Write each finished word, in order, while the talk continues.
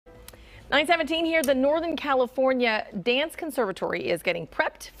9:17 here. The Northern California Dance Conservatory is getting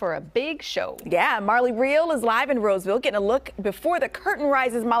prepped for a big show. Yeah, Marley Riehl is live in Roseville getting a look before the curtain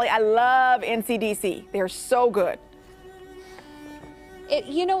rises. Molly, I love NCDC. They're so good.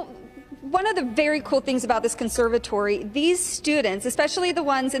 One of the very cool things about this conservatory, these students, especially the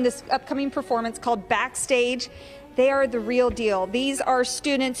ones in this upcoming performance called BackStage, they are the real deal. These are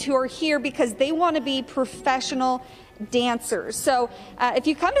students who are here because they want to be professional dancers. So if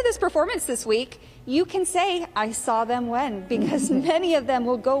you come to this performance this week, you can say, I saw them when, because many of them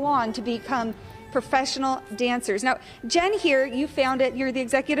will go on to become professional dancers. Now, Jen here, you found it, you're the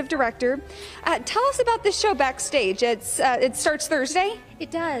executive director. Tell us about this show BackStage. It starts Thursday?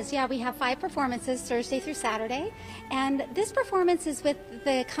 It does, yeah. We have 5 performances Thursday through Saturday, and this performance is with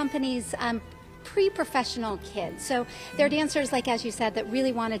the company's pre-professional kids. So they're dancers, like as you said, that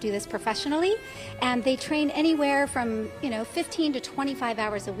really want to do this professionally, and they train anywhere from 15 to 25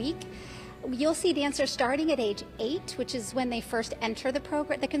 hours a week. You'll see dancers starting at age 8, which is when they first enter the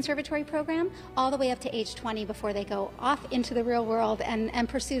conservatory program, all the way up to age 20 before they go off into the real world and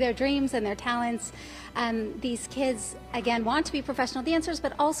pursue their dreams and their talents. These kids, again, want to be professional dancers,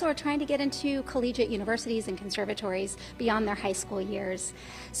 but also are trying to get into collegiate universities and conservatories beyond their high school years.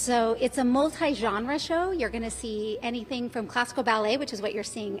 So it's a multi-genre show. You're going to see anything from classical ballet, which is what you're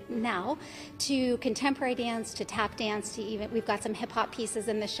seeing now, to contemporary dance, to tap dance, to even, we've got some hip-hop pieces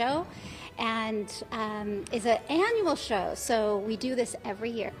in the show. And is an annual show, so we do this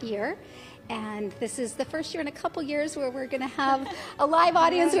every year. And this is the first year in a couple years where we're going to have a live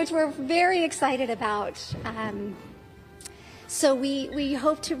audience, which we're very excited about. So we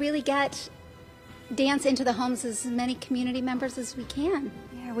hope to really get dance into the homes of as many community members as we can.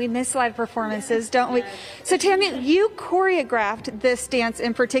 Yeah, we miss live performances, don't we? So Tammy, you choreographed this dance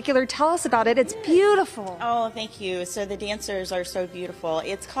in particular. Tell us about it. It's beautiful. Oh, thank you. So the dancers are so beautiful.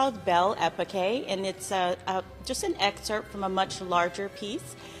 It's called Belle Epique, and it's just an excerpt from a much larger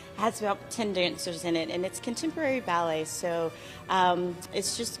piece. It has about 10 dancers in it, and it's contemporary ballet, so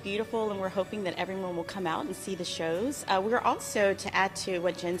it's just beautiful, and we're hoping that everyone will come out and see the shows. We're also, to add to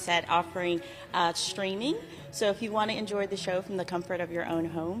what Jen said, offering streaming, so if you want to enjoy the show from the comfort of your own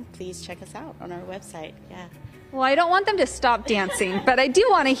home, please check us out on our website. Yeah. Well, I don't want them to stop dancing, but I do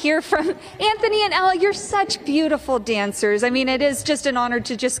want to hear from Anthony and Ella. You're such beautiful dancers. I mean, it is just an honor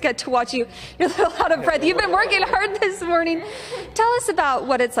to just get to watch you. You're a little out of breath. You've been working hard this morning. Tell us about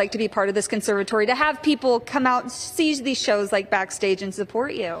what it's like to be part of this conservatory, to have people come out and see these shows like BackStage and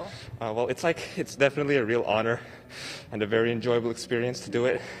support you. Well, it's definitely a real honor and a very enjoyable experience to do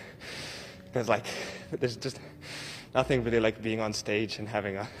it. Because there's just nothing really like being on stage and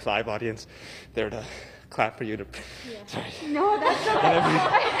having a live audience there to clap for you to. Yeah. Sorry. No, that's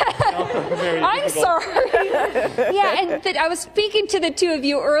okay. I'm sorry. Yeah, and I was speaking to the two of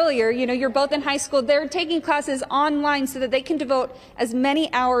you earlier. You're both in high school. They're taking classes online so that they can devote as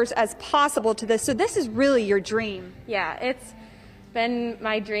many hours as possible to this. So this is really your dream. Yeah, it's been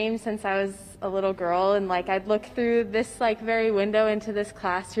my dream since I was a little girl, and I'd look through this very window into this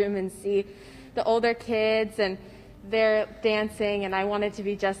classroom and see the older kids and they're dancing, and I wanted to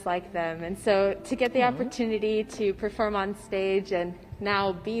be just like them. And so to get the opportunity to perform on stage and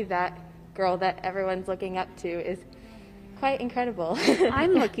now be that girl that everyone's looking up to is quite incredible.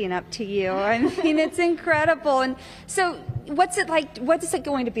 I'm looking up to you. I mean, it's incredible. And so what's it like? What is it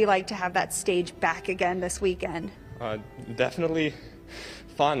going to be like to have that stage back again this weekend? Definitely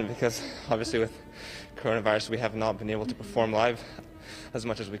fun, because obviously with coronavirus we have not been able to perform live as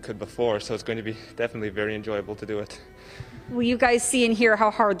much as we could before, so it's going to be definitely very enjoyable to do it. Well, you guys see and hear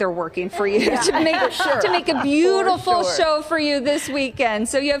how hard they're working for you to make a beautiful show for you this weekend.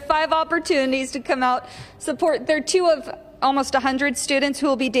 So you have 5 opportunities to come out, support. There are 2 of almost 100 students who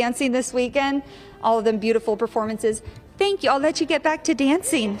will be dancing this weekend, all of them beautiful performances. Thank you. I'll let you get back to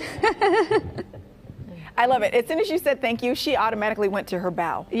dancing. I love it. As soon as you said thank you, she automatically went to her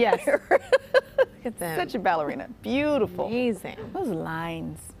bow. Yes. Look at that. Such a ballerina. Beautiful. Amazing. Those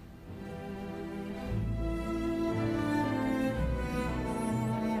lines.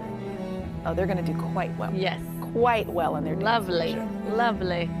 Oh, they're going to do quite well. Yes. Quite well in their dance. Lovely.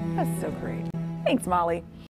 Lovely. That's so great. Thanks, Molly.